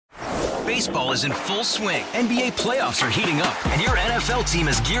Baseball is in full swing. NBA playoffs are heating up, and your NFL team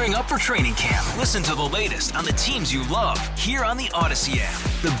is gearing up for training camp. Listen to the latest on the teams you love here on the Odyssey app.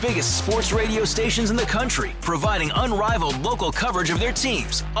 The biggest sports radio stations in the country, providing unrivaled local coverage of their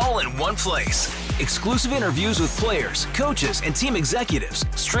teams, all in one place. Exclusive interviews with players, coaches, and team executives,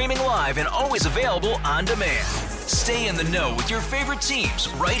 streaming live and always available on demand. Stay in the know with your favorite teams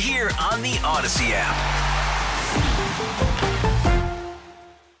right here on the Odyssey app.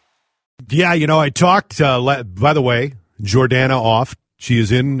 Yeah, I talked, by the way, Jordana off. She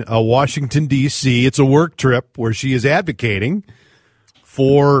is in Washington, D.C. It's a work trip where she is advocating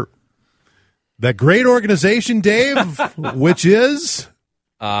for that great organization, Dave, which is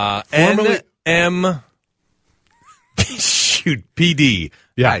formerly PD.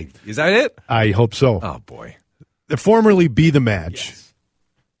 Yeah. Hi. Is that it? I hope so. Oh, boy. Formerly Be the Match. Yes.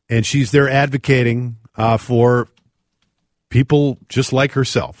 And she's there advocating for people just like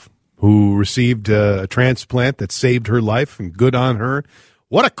herself who received a transplant that saved her life, and good on her.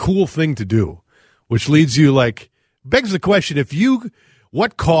 What a cool thing to do, which leads you, begs the question,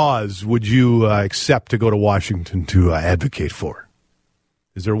 what cause would you accept to go to Washington to advocate for?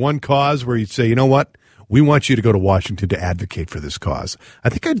 Is there one cause where you'd say, you know what, we want you to go to Washington to advocate for this cause? I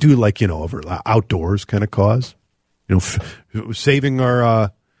think I'd do over outdoors kind of cause, saving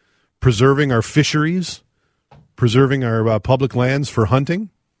our, preserving our fisheries, preserving our public lands for hunting.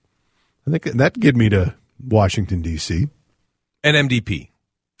 I think that'd get me to Washington, D.C. NMDP.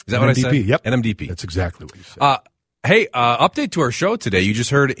 Is that what I said? Yep. NMDP. That's exactly what you said. Hey, update to our show today. You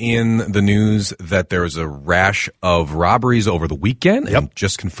just heard in the news that there was a rash of robberies over the weekend. Yep. And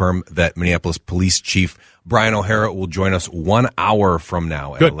just confirmed that Minneapolis Police Chief Brian O'Hara will join us 1 hour from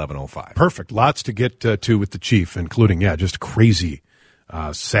now at 11:05. Perfect. Lots to get to with the chief, including, just crazy,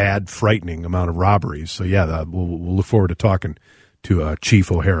 sad, frightening amount of robberies. So, we'll look forward to talking to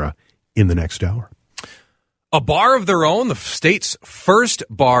Chief O'Hara in the next hour. A bar of their own, the state's first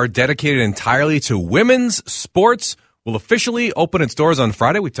bar dedicated entirely to women's sports, will officially open its doors on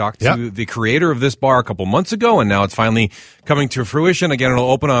Friday. We talked to the creator of this bar a couple months ago, and now it's finally coming to fruition. Again, it'll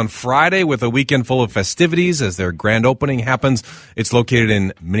open on Friday with a weekend full of festivities as their grand opening happens. It's located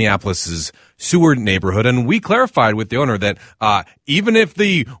in Minneapolis's Seward neighborhood, and we clarified with the owner that even if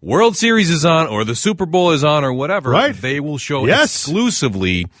the World Series is on or the Super Bowl is on or whatever, they will show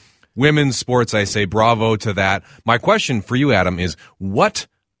exclusively women's sports. I say bravo to that. My question for you, Adam, is what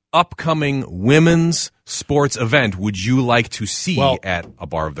upcoming women's sports event would you like to see at a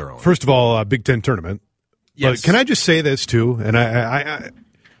bar of their own? First of all, Big Ten tournament. Yes. But can I just say this, too? And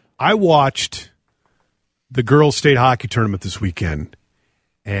I watched the girls' state hockey tournament this weekend,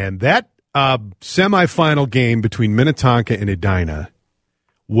 and that semifinal game between Minnetonka and Edina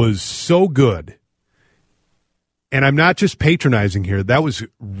was so good. And I'm not just patronizing here. That was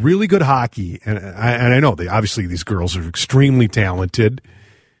really good hockey. And I know obviously these girls are extremely talented.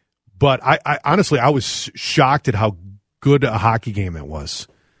 But I honestly, I was shocked at how good a hockey game it was.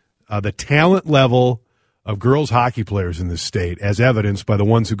 The talent level of girls hockey players in this state, as evidenced by the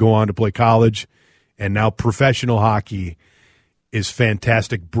ones who go on to play college and now professional hockey, is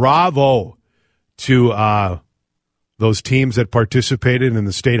fantastic. Bravo to those teams that participated in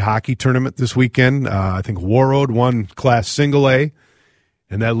the state hockey tournament this weekend. I think Warroad won Class Single A,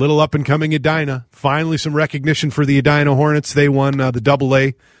 and that little up-and-coming Edina, finally some recognition for the Edina Hornets. They won the Double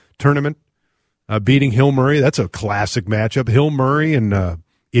A tournament, beating Hill Murray. That's a classic matchup. Hill Murray and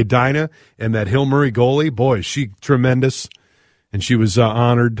Edina, and that Hill Murray goalie, boy, is she tremendous, and she was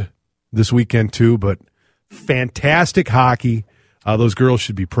honored this weekend too. But fantastic hockey. Those girls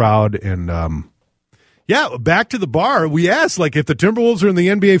should be proud. And back to the bar. We asked, if the Timberwolves are in the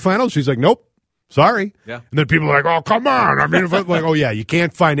NBA Finals. She's like, nope, sorry. Yeah. And then people are like, oh, come on. I mean, you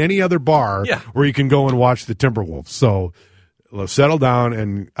can't find any other bar where you can go and watch the Timberwolves. So settle down,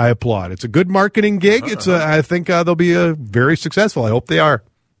 and I applaud. It's a good marketing gig. I think they'll be very successful. I hope they are.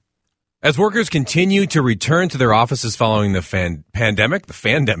 As workers continue to return to their offices following the pandemic,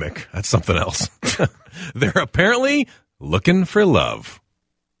 that's something else. They're apparently looking for love.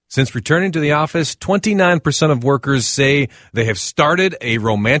 Since returning to the office, 29% of workers say they have started a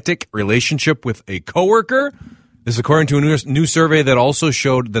romantic relationship with a coworker. This is according to a new survey that also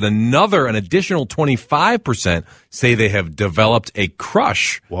showed that an additional 25% say they have developed a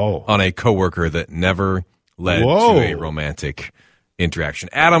crush on a coworker that never led to a romantic interaction.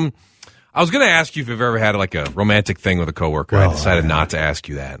 Adam, I was going to ask you if you've ever had a romantic thing with a coworker. I decided not to ask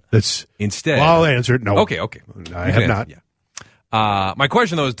you that. Instead, I'll answer it. No. Okay. I have not. Yeah. My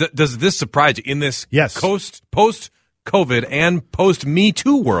question, though, is does this surprise you in this post COVID and post-Me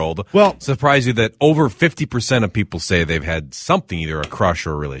Too world, surprise you that over 50% of people say they've had something, either a crush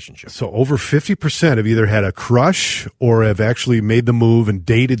or a relationship. So over 50% have either had a crush or have actually made the move and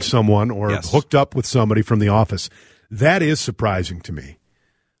dated someone or hooked up with somebody from the office. That is surprising to me.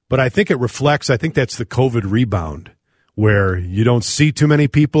 But I think I think that's the COVID rebound, where you don't see too many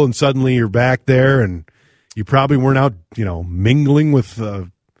people and suddenly you're back there and you probably weren't out, mingling with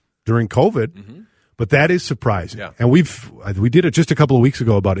during COVID. Mm-hmm. But that is surprising. Yeah. And we did it just a couple of weeks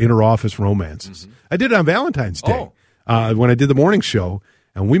ago about inter-office romances. Mm-hmm. I did it on Valentine's Day when I did the morning show,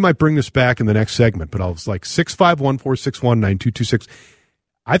 and we might bring this back in the next segment, but I was like 651-461-9226.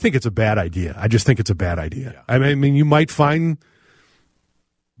 I think it's a bad idea. I just think it's a bad idea. Yeah. I mean, you might find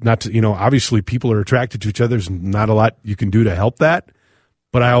obviously people are attracted to each other. There's not a lot you can do to help that,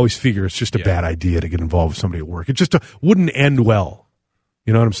 but I always figure it's just a bad idea to get involved with somebody at work. It just wouldn't end well.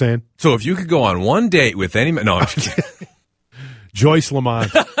 You know what I'm saying? So if you could go on one date with any... No, I'm just kidding. Joyce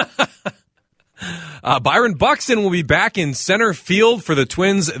Lamont. Byron Buxton will be back in center field for the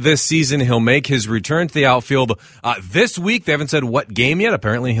Twins this season. He'll make his return to the outfield this week. They haven't said what game yet.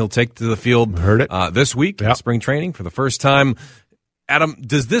 Apparently he'll take to the field this week in spring training for the first time. Adam,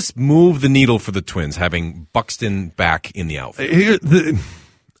 does this move the needle for the Twins, having Buxton back in the outfield?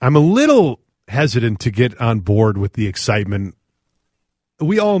 I'm a little hesitant to get on board with the excitement.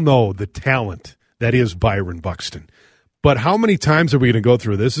 We all know the talent that is Byron Buxton. But how many times are we going to go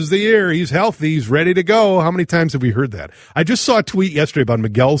through this is the year, he's healthy, he's ready to go? How many times have we heard that? I just saw a tweet yesterday about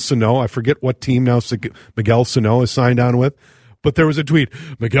Miguel Sano. I forget what team now Miguel Sano is signed on with. But there was a tweet,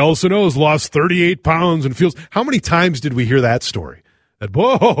 Miguel Sano has lost 38 pounds and feels... How many times did we hear that story? That,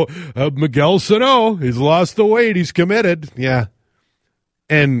 Miguel Sano, he's lost the weight, he's committed. Yeah.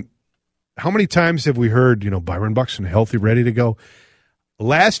 And how many times have we heard, Byron Buxton, healthy, ready to go?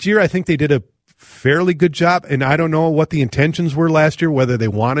 Last year, I think they did a fairly good job, and I don't know what the intentions were last year, whether they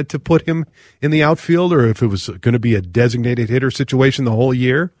wanted to put him in the outfield or if it was going to be a designated hitter situation the whole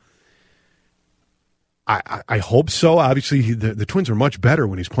year. I hope so. Obviously, the Twins are much better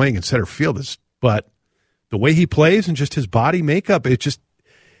when he's playing in center field, but the way he plays and just his body makeup, it's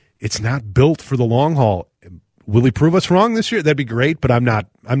not built for the long haul. Will he prove us wrong this year? That'd be great, but I'm not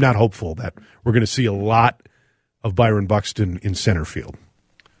hopeful that we're going to see a lot of Byron Buxton in center field.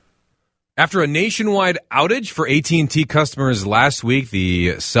 After a nationwide outage for AT&T customers last week,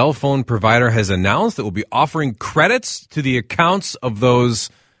 the cell phone provider has announced that it will be offering credits to the accounts of those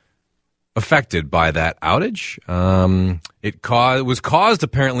affected by that outage. It was caused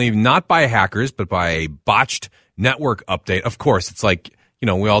apparently not by hackers, but by a botched network update. Of course, it's like,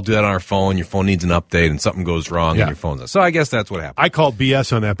 we all do that on our phone. Your phone needs an update and something goes wrong and your phone's... So I guess that's what happened. I called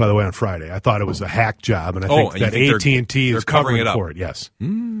BS on that, by the way, on Friday. I thought it was a hack job, and I think that AT&T is covering it up for it. Yes.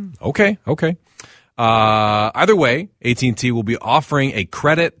 Okay. Either way, AT&T will be offering a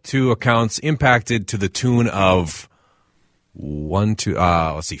credit to accounts impacted to the tune of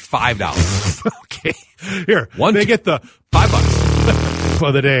 $5. Okay. Here, they get the $5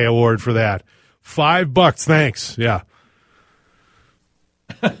 for the day award for that. $5, thanks. Yeah.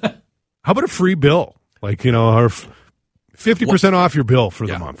 How about a free bill? Like, or 50% off your bill for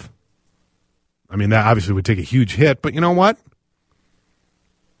the month. I mean, that obviously would take a huge hit, but you know what?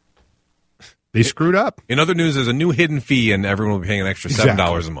 They screwed up. In other news, there's a new hidden fee, and everyone will be paying an extra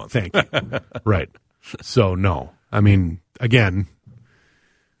 $7 a month. Thank you. Right. So, no. I mean, again,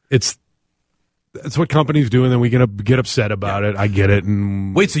 it's what companies do, and then we get upset about it. I get it.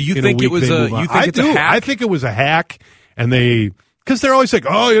 And wait, so you think it was a hack? I think it was a hack, and because they're always like,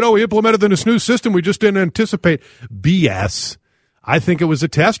 we implemented this new system, we just didn't anticipate. BS. I think it was a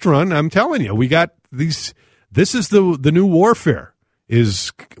test run. I'm telling you, we got these. This is the new warfare,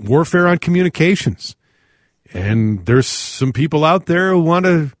 is warfare on communications. And there's some people out there who want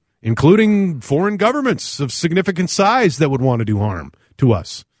to, including foreign governments of significant size, that would want to do harm to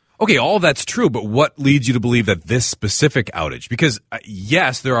us. Okay, all that's true, but what leads you to believe that this specific outage? Because,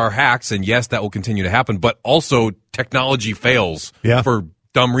 yes, there are hacks, and yes, that will continue to happen, but also technology fails for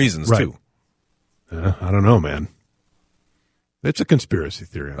dumb reasons, too. I don't know, man. It's a conspiracy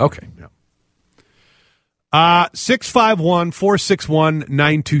theory. Okay. Yeah.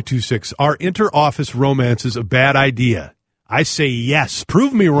 651-461-9226. Are inter-office romances a bad idea? I say yes.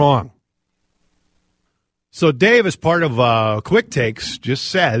 Prove me wrong. So Dave, as part of Quick Takes, just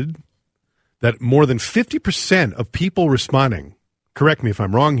said that more than 50% of people responding, correct me if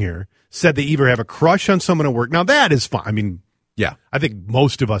I'm wrong here, said they either have a crush on someone at work. Now, that is fine. I mean, I think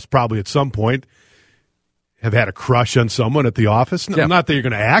most of us probably at some point have had a crush on someone at the office. Not that you're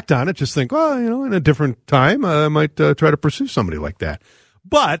going to act on it. Just think, in a different time, I might try to pursue somebody like that.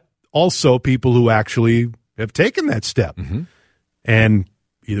 But also people who actually have taken that step Mm-hmm. and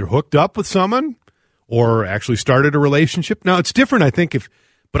either hooked up with someone or actually started a relationship. Now, it's different,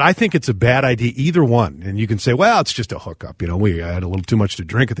 but I think it's a bad idea, either one. And you can say, well, it's just a hookup. We had a little too much to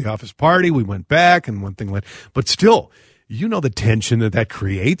drink at the office party. We went back and one thing led. But still, the tension that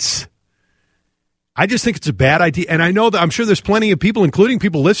creates. I just think it's a bad idea. And I know that I'm sure there's plenty of people, including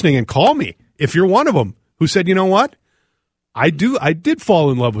people listening, and call me if you're one of them, who said, you know what? I did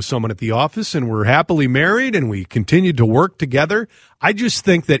fall in love with someone at the office, and we're happily married, and we continued to work together. I just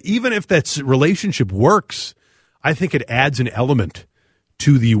think that even if that relationship works, I think it adds an element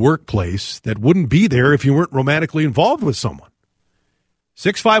to the workplace that wouldn't be there if you weren't romantically involved with someone.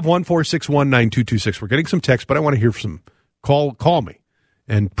 651-461-9226. We're getting some text, but I want to hear some. Call me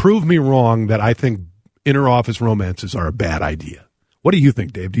and prove me wrong that I think inter-office romances are a bad idea. What do you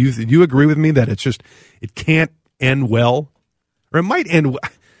think, Dave? Do you agree with me that it can't end well? Or it might end.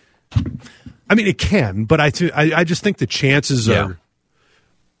 I mean, it can, but I just think the chances of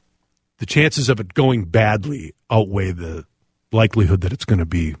it going badly outweigh the likelihood that it's going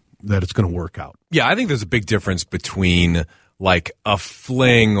to work out. Yeah, I think there's a big difference between like a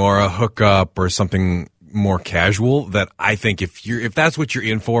fling or a hookup or something more casual. That I think if that's what you're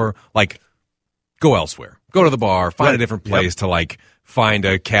in for, like, go elsewhere, go to the bar, find a different place to like find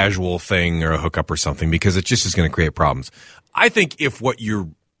a casual thing or a hookup or something, because it just is going to create problems. I think if what you're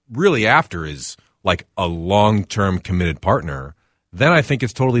really after is like a long-term committed partner, then I think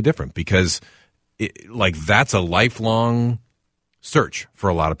it's totally different, because that's a lifelong search for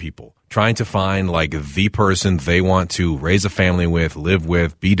a lot of people, trying to find like the person they want to raise a family with, live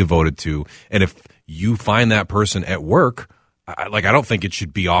with, be devoted to. And if you find that person at work, I don't think it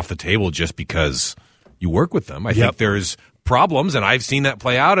should be off the table just because you work with them. I think there's problems, and I've seen that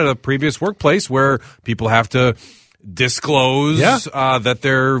play out at a previous workplace where people have to disclose that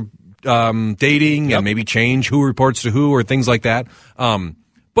they're dating and maybe change who reports to who or things like that.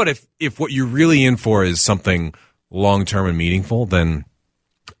 But if what you're really in for is something long-term and meaningful, then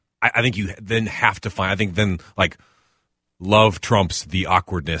I think you then have to find, I think then like love trumps the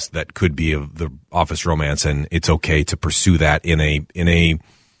awkwardness that could be of the office romance, and it's okay to pursue that in a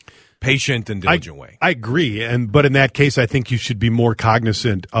patient and diligent way. I agree. But in that case, I think you should be more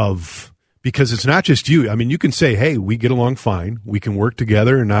cognizant of, because it's not just you. I mean, you can say, hey, we get along fine. We can work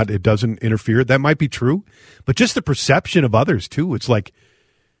together and it doesn't interfere. That might be true. But just the perception of others, too. It's like,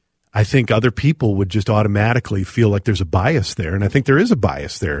 I think other people would just automatically feel like there's a bias there. And I think there is a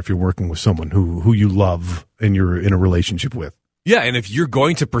bias there if you're working with someone who you love and you're in a relationship with. Yeah, and if you're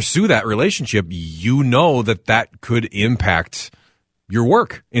going to pursue that relationship, you know that could impact your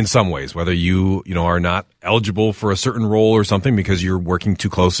work in some ways, whether you are not eligible for a certain role or something because you're working too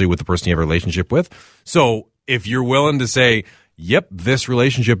closely with the person you have a relationship with. So if you're willing to say, yep, this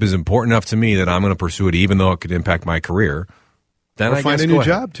relationship is important enough to me that I'm going to pursue it even though it could impact my career, then I find guess a new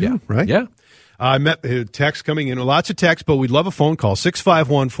job too, right? Yeah. I met text coming in, lots of texts, but we'd love a phone call,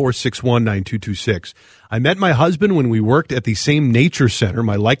 651-461-9226. I met my husband when we worked at the same nature center.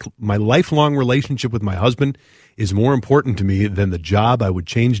 My lifelong relationship with my husband is more important to me than the job. I would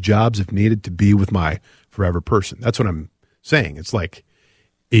change jobs if needed to be with my forever person. That's what I'm saying. It's like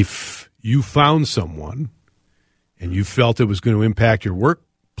if you found someone and you felt it was going to impact your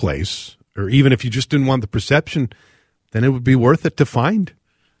workplace, or even if you just didn't want the perception, then it would be worth it to find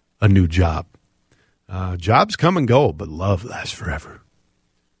a new job. Jobs come and go, but love lasts forever.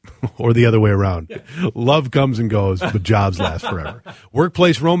 Or the other way around. Yeah. Love comes and goes, but jobs last forever.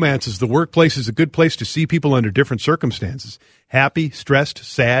 Workplace romances. The workplace is a good place to see people under different circumstances. Happy, stressed,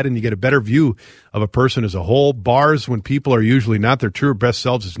 sad, and you get a better view of a person as a whole. Bars, when people are usually not their true or best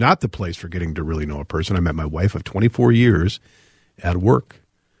selves, is not the place for getting to really know a person. I met my wife of 24 years at work.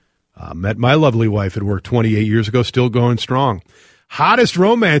 Met my lovely wife at work 28 years ago, still going strong. Hottest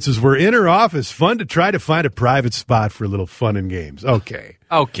romances were inner office. Fun to try to find a private spot for a little fun and games. Okay.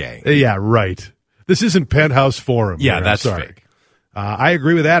 Yeah, right. This isn't Penthouse Forum. Yeah, that's fake. I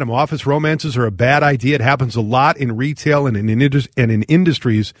agree with Adam. Office romances are a bad idea. It happens a lot in retail and in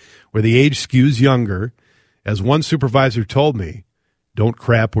industries where the age skews younger. As one supervisor told me, don't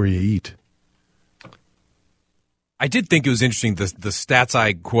crap where you eat. I did think it was interesting, the stats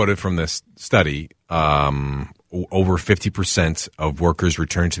I quoted from this study, over 50% of workers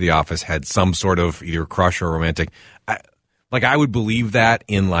returned to the office had some sort of either crush or romantic. I would believe that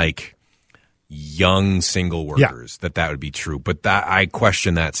in like young single workers, that would be true. But I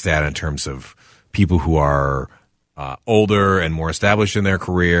question that stat in terms of people who are older and more established in their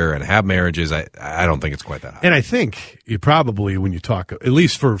career and have marriages, I don't think it's quite that high. And I think you probably, when you talk, at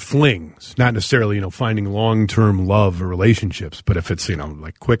least for flings, not necessarily, finding long-term love or relationships, but if it's,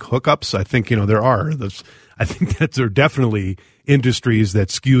 like quick hookups, I think, there are. I think that there are definitely industries that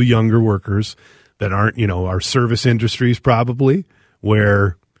skew younger workers that aren't, our service industries probably,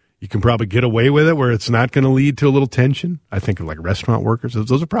 where you can probably get away with it, where it's not going to lead to a little tension. I think of like restaurant workers.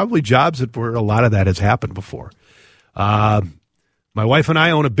 Those are probably jobs where a lot of that has happened before. My wife and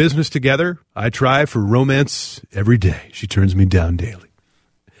I own a business together. I try for romance every day. She turns me down daily.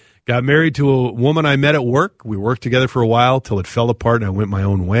 Got married to a woman I met at work. We worked together for a while till it fell apart and I went my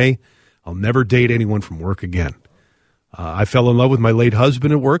own way. I'll never date anyone from work again. I fell in love with my late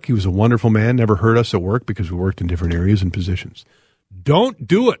husband at work. He was a wonderful man, never hurt us at work because we worked in different areas and positions. Don't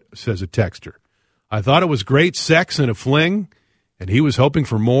do it, says a texter. I thought it was great sex and a fling, and he was hoping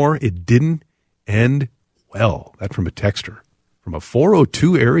for more. It didn't end well. That from a texter from a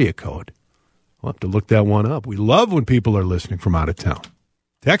 402 area code. We'll have to look that one up. We love when people are listening from out of town.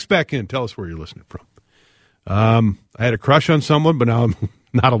 Text back in. Tell us where you're listening from. I had a crush on someone, but now I'm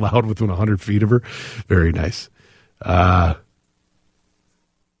not allowed within 100 feet of her. Very nice.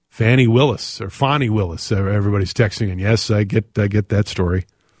 Fannie Willis, everybody's texting, and yes, I get that story.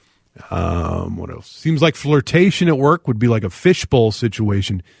 What else? Seems like flirtation at work would be like a fishbowl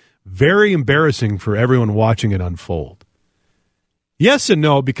situation. Very embarrassing for everyone watching it unfold. Yes and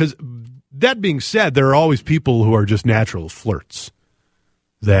no, because that being said, there are always people who are just natural flirts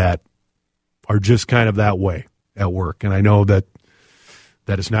that are just kind of that way at work. And I know that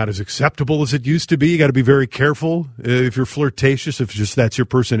is not as acceptable as it used to be. You got to be very careful if you're flirtatious, if just that's your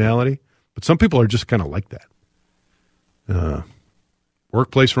personality. But some people are just kind of like that.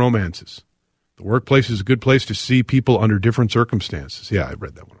 Workplace romances. The workplace is a good place to see people under different circumstances. Yeah, I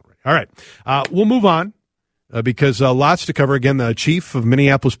read that one already. All right. We'll move on because lots to cover. Again, the chief of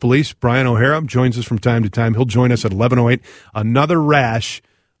Minneapolis Police, Brian O'Hara, joins us from time to time. He'll join us at 11:08. Another rash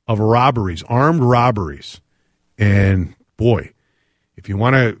of robberies, armed robberies. And, boy, if you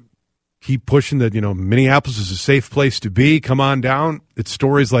want to keep pushing that, Minneapolis is a safe place to be, come on down. It's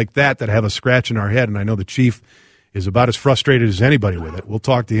stories like that have a scratch in our head, and I know the chief is about as frustrated as anybody with it. We'll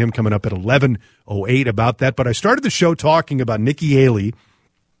talk to him coming up at 11:08 about that. But I started the show talking about Nikki Haley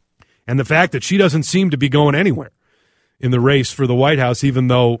and the fact that she doesn't seem to be going anywhere in the race for the White House, even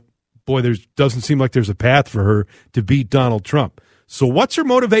though, boy, there doesn't seem like there's a path for her to beat Donald Trump. So what's her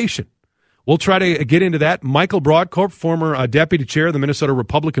motivation? We'll try to get into that. Michael Broadcorp, former deputy chair of the Minnesota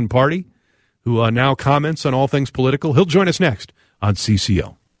Republican Party, who now comments on all things political. He'll join us next on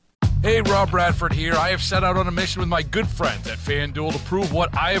CCO. Hey, Rob Bradford here. I have set out on a mission with my good friends at FanDuel to prove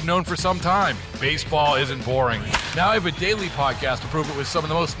what I have known for some time. Baseball isn't boring. Now I have a daily podcast to prove it with some of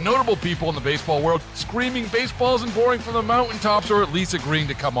the most notable people in the baseball world, screaming baseball isn't boring from the mountaintops, or at least agreeing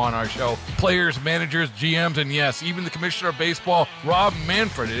to come on our show. Players, managers, GMs, and yes, even the commissioner of baseball, Rob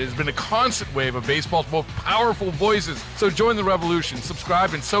Manfred. It has been a constant wave of baseball's most powerful voices. So join the revolution.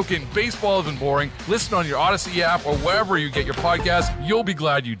 Subscribe and soak in Baseball Isn't Boring. Listen on your Odyssey app or wherever you get your podcast. You'll be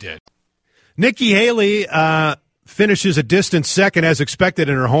glad you did. Nikki Haley finishes a distant second as expected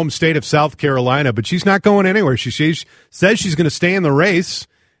in her home state of South Carolina, but she's not going anywhere. She says she's going to stay in the race,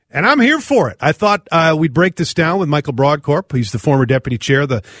 and I'm here for it. I thought we'd break this down with Michael Broadcorp. He's the former deputy chair of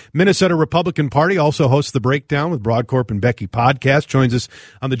the Minnesota Republican Party, also hosts the Breakdown with Broadcorp and Becky podcast, joins us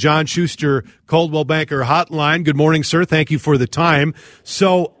on the John Schuster Coldwell Banker hotline. Good morning, sir. Thank you for the time.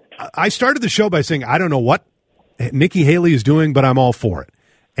 So I started the show by saying I don't know what Nikki Haley is doing, but I'm all for it.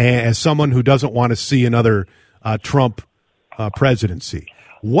 As someone who doesn't want to see another Trump presidency.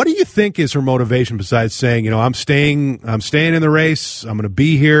 What do you think is her motivation besides saying, I'm staying in the race, I'm going to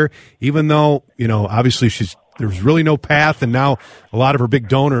be here, even though, obviously there's really no path, and now a lot of her big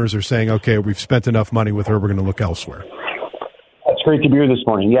donors are saying, okay, we've spent enough money with her, we're going to look elsewhere. That's great to be here this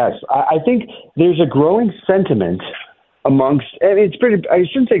morning, yes. I think there's a growing sentiment amongst, and it's pretty, I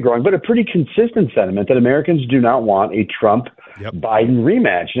shouldn't say growing, but a pretty consistent sentiment that Americans do not want a Trump-Biden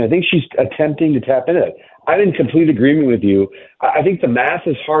rematch. And I think she's attempting to tap into it. I'm in complete agreement with you. I think the math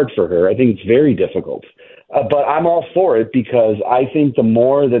is hard for her. I think it's very difficult. But I'm all for it because I think the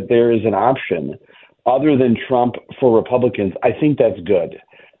more that there is an option other than Trump for Republicans, I think that's good.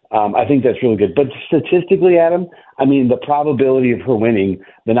 I think that's really good. But statistically, Adam, I mean, the probability of her winning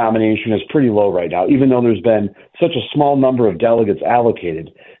the nomination is pretty low right now. Even though there's been such a small number of delegates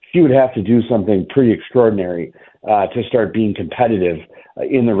allocated, she would have to do something pretty extraordinary to start being competitive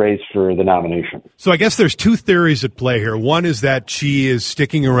in the race for the nomination. So I guess there's two theories at play here. One is that she is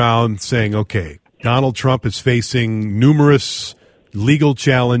sticking around saying, okay, Donald Trump is facing numerous legal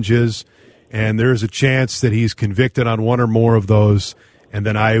challenges, and there's a chance that he's convicted on one or more of those, and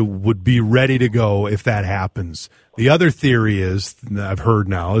then I would be ready to go if that happens. The other theory is, I've heard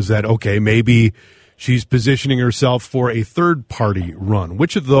now, is that, okay, maybe she's positioning herself for a third-party run.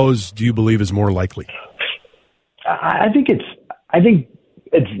 Which of those do you believe is more likely? I think it's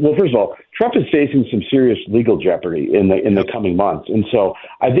well, first of all, Trump is facing some serious legal jeopardy in the coming months, and so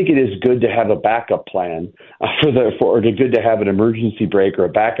I think it is good to have a backup plan or good to have an emergency brake or a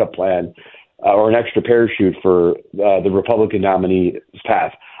backup plan or an extra parachute for the Republican nominee's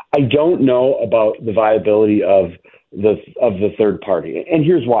path. I don't know about the viability of the third party, and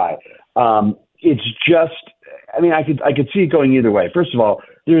here's why. It's just, I mean, I could see it going either way. First of all,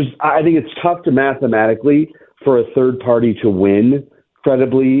 I think it's tough to mathematically for a third party to win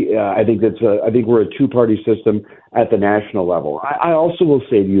credibly. I think we're a two-party system at the national level. I also will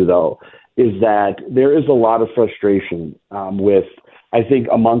say to you, though, is that there is a lot of frustration with, I think,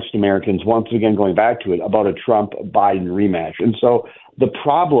 amongst Americans, once again going back to it, about a Trump-Biden rematch. And so the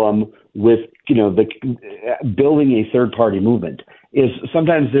problem with, building a third-party movement is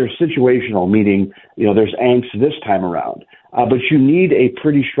sometimes they're situational, meaning, there's angst this time around. But you need a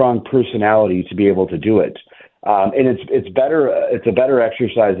pretty strong personality to be able to do it. And it's a better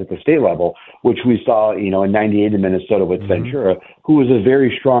exercise at the state level, which we saw, in 98 in Minnesota with Ventura, who was a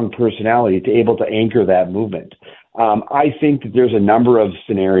very strong personality to able to anchor that movement. I think that there's a number of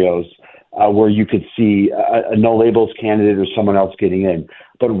scenarios where you could see a no labels candidate or someone else getting in.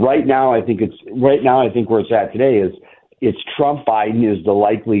 But right now, I think where it's at today is it's Trump-Biden is the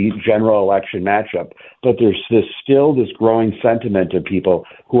likely general election matchup. But there's still this growing sentiment of people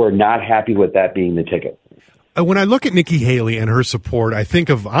who are not happy with that being the ticket. When I look at Nikki Haley and her support, I think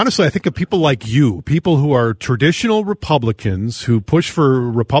of people like you, people who are traditional Republicans who push for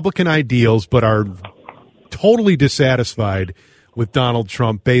Republican ideals but are totally dissatisfied with Donald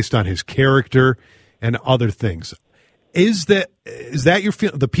Trump based on his character and other things. Is that your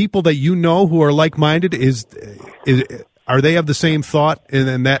the people that you know who are like-minded? Are they of the same thought?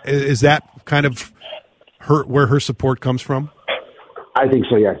 And that is that kind of where her support comes from? I think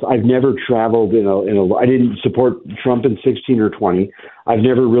so, yes. I've never traveled I didn't support Trump in 16 or 20. I've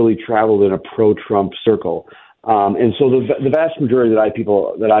never really traveled in a pro-Trump circle. And so the vast majority that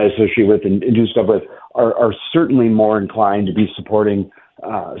people that I associate with and do stuff with are certainly more inclined to be supporting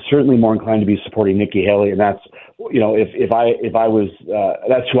Nikki Haley. And that's, if I was,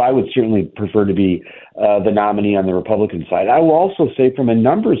 that's who I would certainly prefer to be the nominee on the Republican side. I will also say from a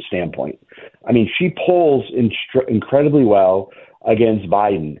numbers standpoint, I mean, she polls incredibly well against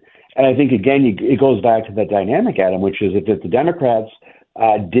Biden. And I think, again, it goes back to that dynamic, Adam, which is if the Democrats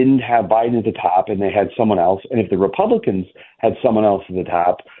didn't have Biden at the top and they had someone else, and if the Republicans had someone else at the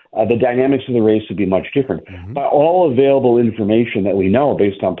top, the dynamics of the race would be much different. Mm-hmm. By all available information that we know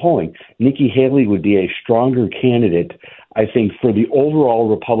based on polling, Nikki Haley would be a stronger candidate, I think, for the overall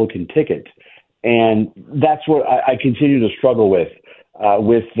Republican ticket. And that's what I continue to struggle with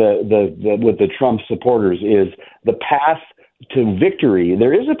the Trump supporters is the path to victory.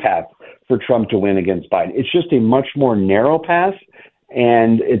 There is a path for Trump to win against Biden. It's just a much more narrow path,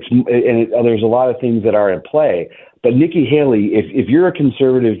 and there's a lot of things that are at play. But Nikki Haley, if you're a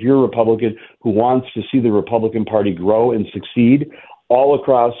conservative, you're a Republican who wants to see the Republican Party grow and succeed all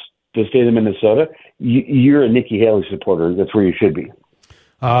across the state of Minnesota, you're a Nikki Haley supporter. That's where you should be.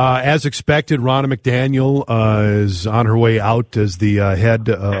 As expected, Ronna McDaniel is on her way out as the head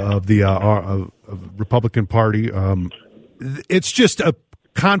of the Republican Party. It's just a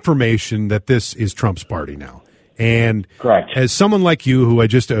confirmation that this is Trump's party now. And correct. As someone like you, who I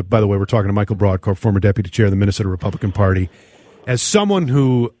just, by the way, we're talking to Michael Broadcorp, former deputy chair of the Minnesota Republican Party, as someone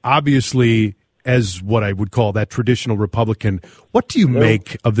who obviously, as what I would call that traditional Republican, what do you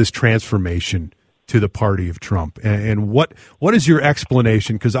make of this transformation to the party of Trump? And what is your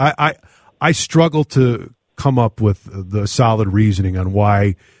explanation? Because I struggle to come up with the solid reasoning on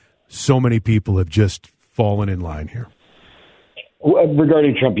why so many people have just fallen in line here.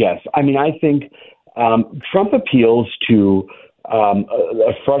 Regarding Trump, yes. I mean, I think Trump appeals to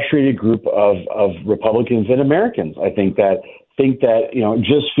a frustrated group of Republicans and Americans. I think that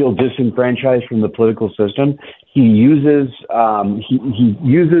just feel disenfranchised from the political system. He uses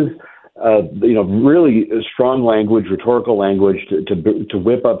really strong language, rhetorical language to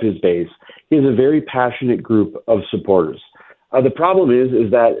whip up his base. He has a very passionate group of supporters. The problem is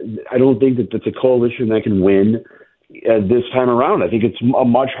that I don't think that it's a coalition that can win this time around. I think it's a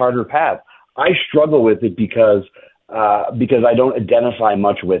much harder path. I struggle with it because I don't identify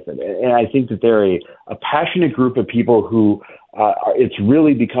much with it. And I think that they're a passionate group of people who it's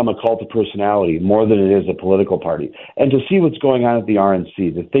really become a cult of personality more than it is a political party. And to see what's going on at the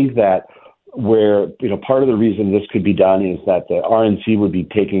RNC, to think that where, part of the reason this could be done is that the RNC would be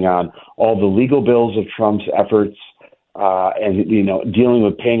taking on all the legal bills of Trump's efforts and dealing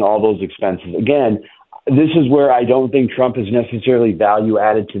with paying all those expenses. Again, this is where I don't think Trump is necessarily value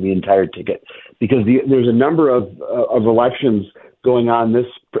added to the entire ticket, because there's a number of elections going on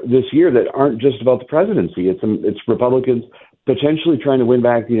this year that aren't just about the presidency. It's Republicans potentially trying to win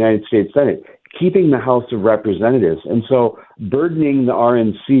back the United States Senate, keeping the House of Representatives. And so burdening the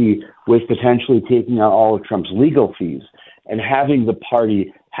RNC with potentially taking out all of Trump's legal fees and having the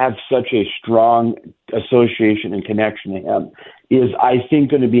party have such a strong association and connection to him is, I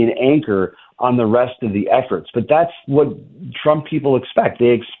think, going to be an anchor on the rest of the efforts. But that's what Trump people expect.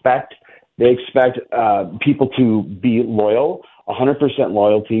 They expect people to be loyal, 100%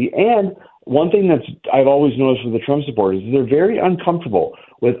 loyalty. And one thing I've always noticed with the Trump supporters is they're very uncomfortable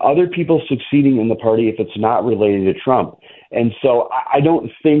with other people succeeding in the party if it's not related to Trump. And so I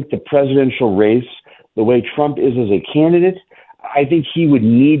don't think the presidential race, the way Trump is as a candidate, I think he would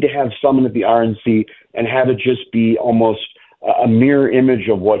need to have someone at the RNC and have it just be almost a mirror image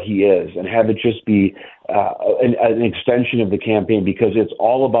of what he is, and have it just be an extension of the campaign, because it's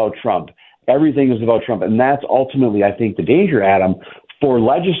all about Trump. Everything is about Trump. And that's ultimately, I think, the danger, Adam, for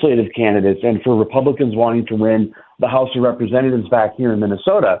legislative candidates and for Republicans wanting to win the House of Representatives back here in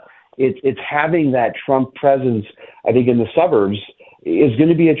Minnesota. It's having that Trump presence, I think, in the suburbs is going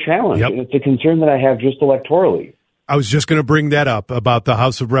to be a challenge. Yep. And it's a concern that I have just electorally. I was just going to bring that up about the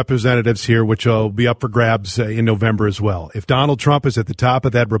House of Representatives here, which will be up for grabs in November as well. If Donald Trump is at the top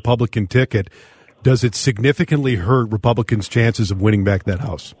of that Republican ticket, does it significantly hurt Republicans' chances of winning back that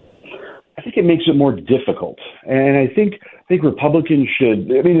House? I think it makes it more difficult. And I think Republicans should,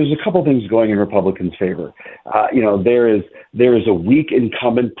 there's a couple things going in Republicans' favor. There is a weak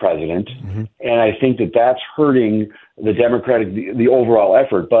incumbent president, mm-hmm. and I think that's hurting the the overall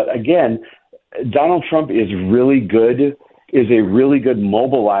effort. But again, Donald Trump is a really good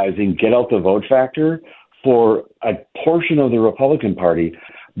mobilizing, get out the vote factor for a portion of the Republican Party,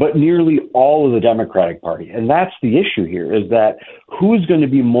 but nearly all of the Democratic Party. And that's the issue here, is that who's going to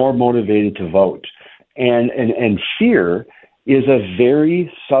be more motivated to vote? And fear is a very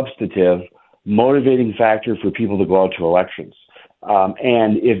substantive motivating factor for people to go out to elections.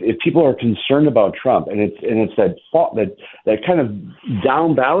 And if people are concerned about Trump, and it's that kind of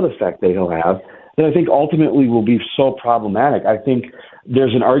down ballot effect that he'll have, then I think ultimately will be so problematic. I think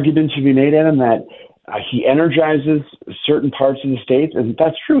there's an argument to be made, Adam, that he energizes certain parts of the state, and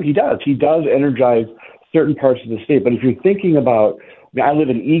that's true. He does. He does energize certain parts of the state. But if you're thinking about, I live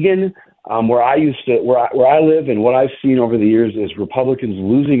in Eagan, where I live, and what I've seen over the years is Republicans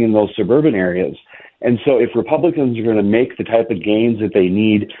losing in those suburban areas. And so if Republicans are going to make the type of gains that they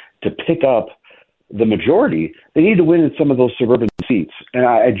need to pick up the majority, they need to win in some of those suburban seats. And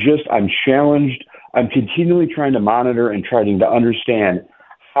I'm challenged. I'm continually trying to monitor and trying to understand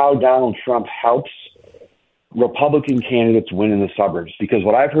how Donald Trump helps Republican candidates win in the suburbs, because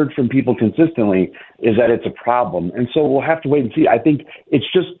what I've heard from people consistently is that it's a problem. And so we'll have to wait and see. I think it's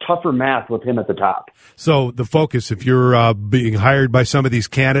just tougher math with him at the top. So the focus, if you're being hired by some of these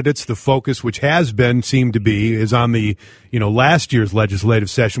candidates, the focus, which seemed to be, is on the, last year's legislative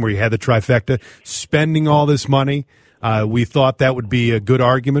session where you had the trifecta, spending all this money. We thought that would be a good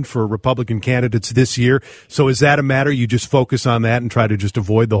argument for Republican candidates this year. So is that a matter you just focus on that and try to just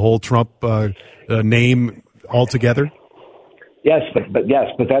avoid the whole Trump name altogether? Yes, but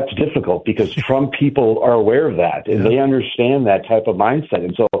that's difficult, because Trump people are aware of that, and they understand that type of mindset,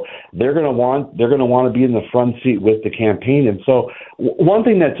 and so they're going to want to be in the front seat with the campaign. And so one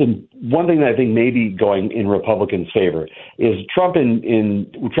thing that I think may be going in Republicans' favor is Trump when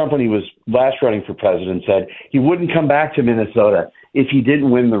he was last running for president said he wouldn't come back to Minnesota if he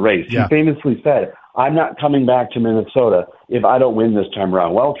didn't win the race. Yeah. He famously said, "I'm not coming back to Minnesota if I don't win this time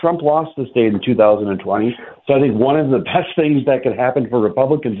around." Well, Trump lost the state in 2020. So I think one of the best things that could happen for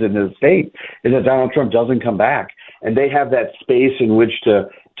Republicans in this state is that Donald Trump doesn't come back, and they have that space in which to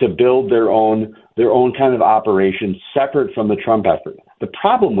build their own kind of operation separate from the Trump effort. The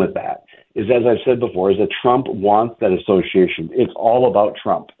problem with that is, as I've said before, is that Trump wants that association. It's all about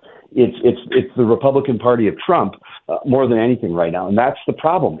Trump. It's the Republican Party of Trump more than anything right now, and that's the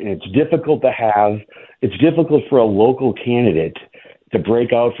problem. And it's difficult for a local candidate to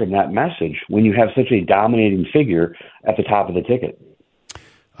break out from that message when you have such a dominating figure at the top of the ticket.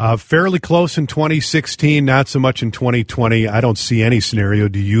 Fairly close in 2016, not so much in 2020. I don't see any scenario,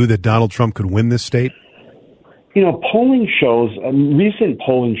 do you, that Donald Trump could win this state? Polling shows, recent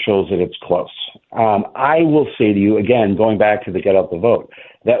polling shows that it's close. I will say to you, again, going back to the get out the vote,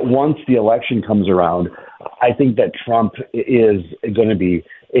 that once the election comes around, I think that Trump is going to be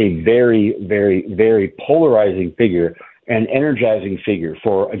a very, very, very polarizing figure and energizing figure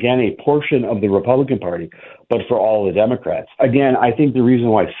for, again, a portion of the Republican Party, but for all the Democrats. Again, I think the reason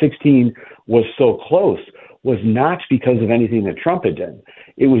why 16 was so close was not because of anything that Trump had done.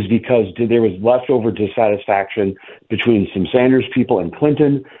 It was because there was leftover dissatisfaction between some Sanders people and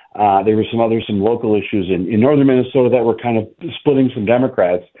Clinton. There were some local issues in northern Minnesota that were kind of splitting some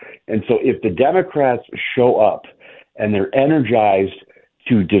Democrats. And so if the Democrats show up and they're energized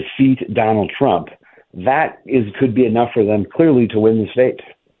to defeat Donald Trump, could be enough for them clearly to win the state.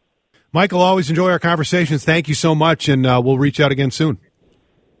 Michael, always enjoy our conversations. Thank you so much, and we'll reach out again soon.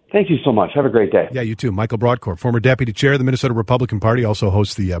 Thank you so much. Have a great day. Yeah, you too. Michael Broadcorp, former deputy chair of the Minnesota Republican Party, also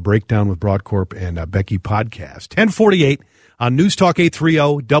hosts the Breakdown with Broadcorp and Becky podcast. 1048 on News Talk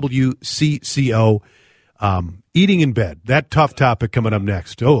 830 WCCO. Eating in bed. That tough topic coming up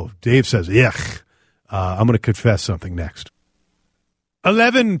next. Oh, Dave says, yuck. I'm going to confess something next.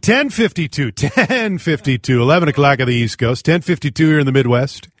 10:52, 11 o'clock on the East Coast, 10:52 here in the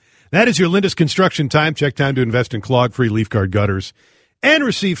Midwest. That is your Lindus Construction time. Check time to invest in clog-free leaf guard gutters and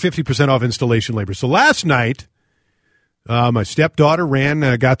receive 50% off installation labor. So last night, my stepdaughter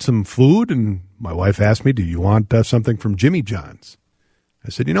got some food, and my wife asked me, do you want something from Jimmy John's? I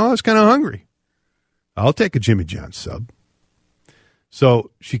said, I was kind of hungry. I'll take a Jimmy John's sub. So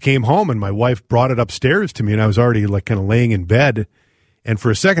she came home, and my wife brought it upstairs to me, and I was already kind of laying in bed. And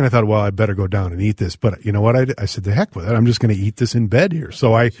for a second, I thought, well, I better go down and eat this. But you know what? I said, the heck with it. I'm just going to eat this in bed here.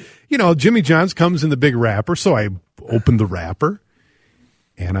 So Jimmy John's comes in the big wrapper. So I opened the wrapper,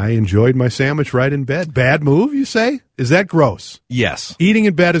 and I enjoyed my sandwich right in bed. Bad move, you say? Is that gross? Yes. Eating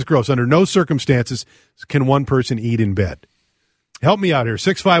in bed is gross. Under no circumstances can one person eat in bed. Help me out here.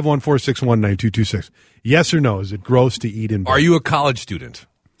 651-461-9226. Yes or no? Is it gross to eat in bed? Are you a college student?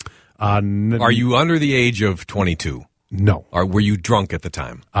 Are you under the age of 22? No. Or were you drunk at the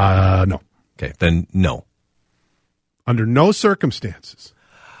time? No. Okay, then no. Under no circumstances.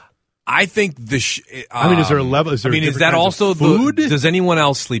 I think is there a level? Is that also food? Does anyone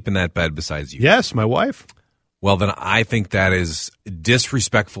else sleep in that bed besides you? Yes, my wife. Well, then I think that is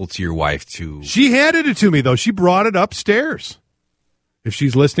disrespectful to your wife to... She handed it to me, though. She brought it upstairs. If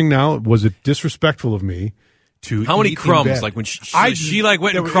she's listening now, was it disrespectful of me to How many eat crumbs? in bed? Like when she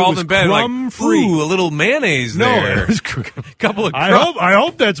went and crawled in bed, crumb-free. Ooh, a little mayonnaise there. No, it was couple of crumbs. I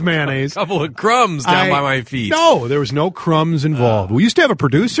hope that's mayonnaise. Couple of crumbs down by my feet. No, there was no crumbs involved. We used to have a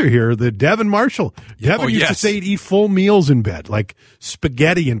producer here, the Devin Marshall. Devin used to say he'd eat full meals in bed, like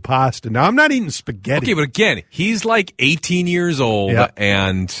spaghetti and pasta. Now, I'm not eating spaghetti. Okay, but again, he's like 18 years old,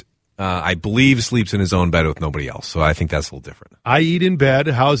 and I believe sleeps in his own bed with nobody else. So I think that's a little different. I eat in bed.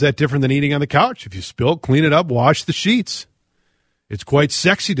 How is that different than eating on the couch? If you spill, clean it up, wash the sheets. It's quite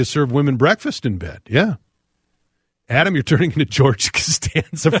sexy to serve women breakfast in bed. Yeah. Adam, you're turning into George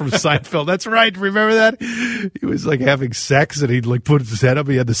Costanza from Seinfeld. That's right. Remember that? He was like having sex, and he'd like put his head up.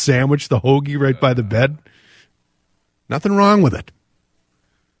 He had the sandwich, the hoagie right by the bed. Nothing wrong with it.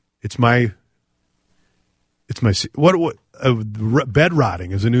 Bed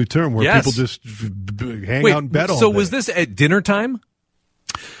rotting is a new term where people just hang out in bed all day. So was this at dinner time?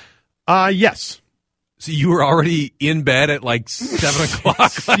 Yes. So you were already in bed at like 7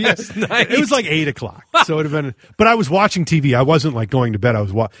 o'clock last night? It was like 8 o'clock. So it would have been. But I was watching TV. I wasn't like going to bed.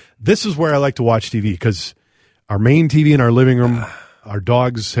 This is where I like to watch TV because our main TV in our living room, our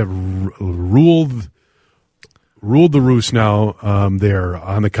dogs have ruled the roost now. They're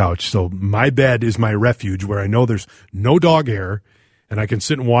on the couch. So my bed is my refuge where I know there's no dog hair and I can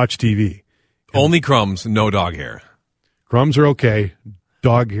sit and watch TV. Only crumbs, no dog hair. Crumbs are okay.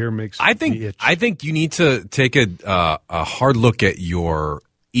 Dog hair makes me itch. I think you need to take a hard look at your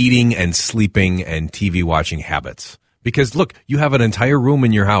eating and sleeping and TV watching habits. Because, look, you have an entire room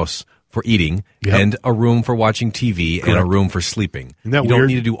in your house for eating and a room for watching TV and a room for sleeping. Isn't that you weird? don't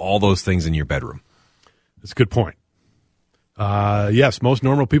need to do all those things in your bedroom. That's a good point. Yes, most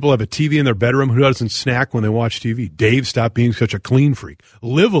normal people have a TV in their bedroom. Who doesn't snack when they watch TV? Dave, stop being such a clean freak.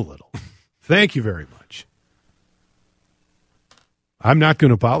 Live a little. Thank you very much. I'm not going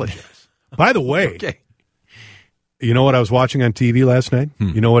to apologize. By the way, you know what I was watching on TV last night?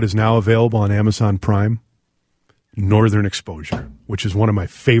 You know what is now available on Amazon Prime? Northern Exposure, which is one of my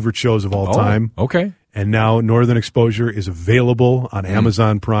favorite shows of all time. Okay. And now Northern Exposure is available on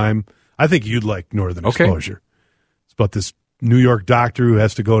Amazon Prime. I think you'd like Northern Exposure. It's about this New York doctor who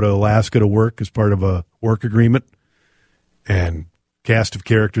has to go to Alaska to work as part of a work agreement. And cast of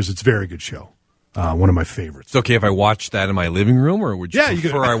characters. It's a very good show. One of my favorites. It's okay if I watch that in my living room, or would you Yeah,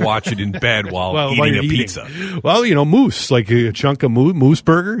 prefer I watch it in bed while you're eating a pizza? Well, moose, like a chunk of moose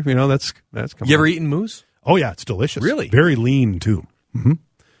burger. That's You ever eaten moose? Oh, yeah, it's delicious. Really? Very lean, too. Mm-hmm.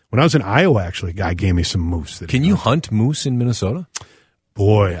 When I was in Iowa, actually, a guy gave me some moose. Can you hunt moose in Minnesota?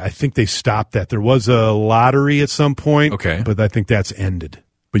 Boy, I think they stopped that. There was a lottery at some point, okay, but I think that's ended.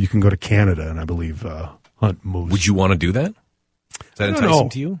 But you can go to Canada and I believe hunt moose. Would you want to do that? Is that enticing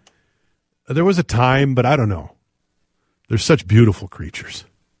to you? There was a time, but I don't know. They're such beautiful creatures.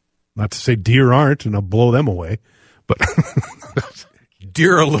 Not to say deer aren't, and I'll blow them away, but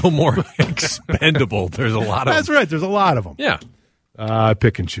deer are a little more expendable. There's a lot of That's right. There's a lot of them. Yeah.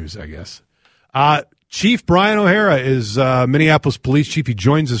 Pick and choose, I guess. Chief Brian O'Hara is Minneapolis Police Chief. He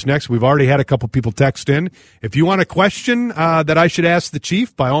joins us next. We've already had a couple people text in. If you want a question that I should ask the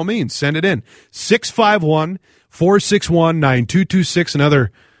chief, by all means, send it in. 651-461-9226.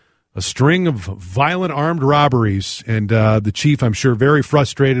 A string of violent armed robberies. And the chief, I'm sure, very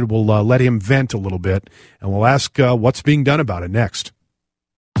frustrated. We'll let him vent a little bit, and we'll ask what's being done about it next.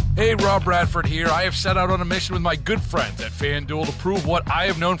 Hey, Rob Bradford here. I have set out on a mission with my good friends at FanDuel to prove what I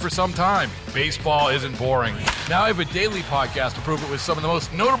have known for some time. Baseball isn't boring. Now I have a daily podcast to prove it with some of the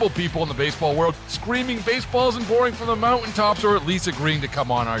most notable people in the baseball world, screaming baseball isn't boring from the mountaintops, or at least agreeing to come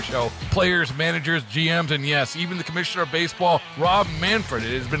on our show. Players, managers, GMs, and yes, even the commissioner of baseball, Rob Manfred.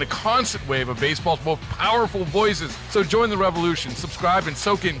 It has been a constant wave of baseball's most powerful voices. So join the revolution. Subscribe and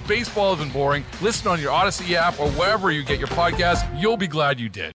soak in Baseball Isn't Boring. Listen on your Odyssey app or wherever you get your podcasts. You'll be glad you did.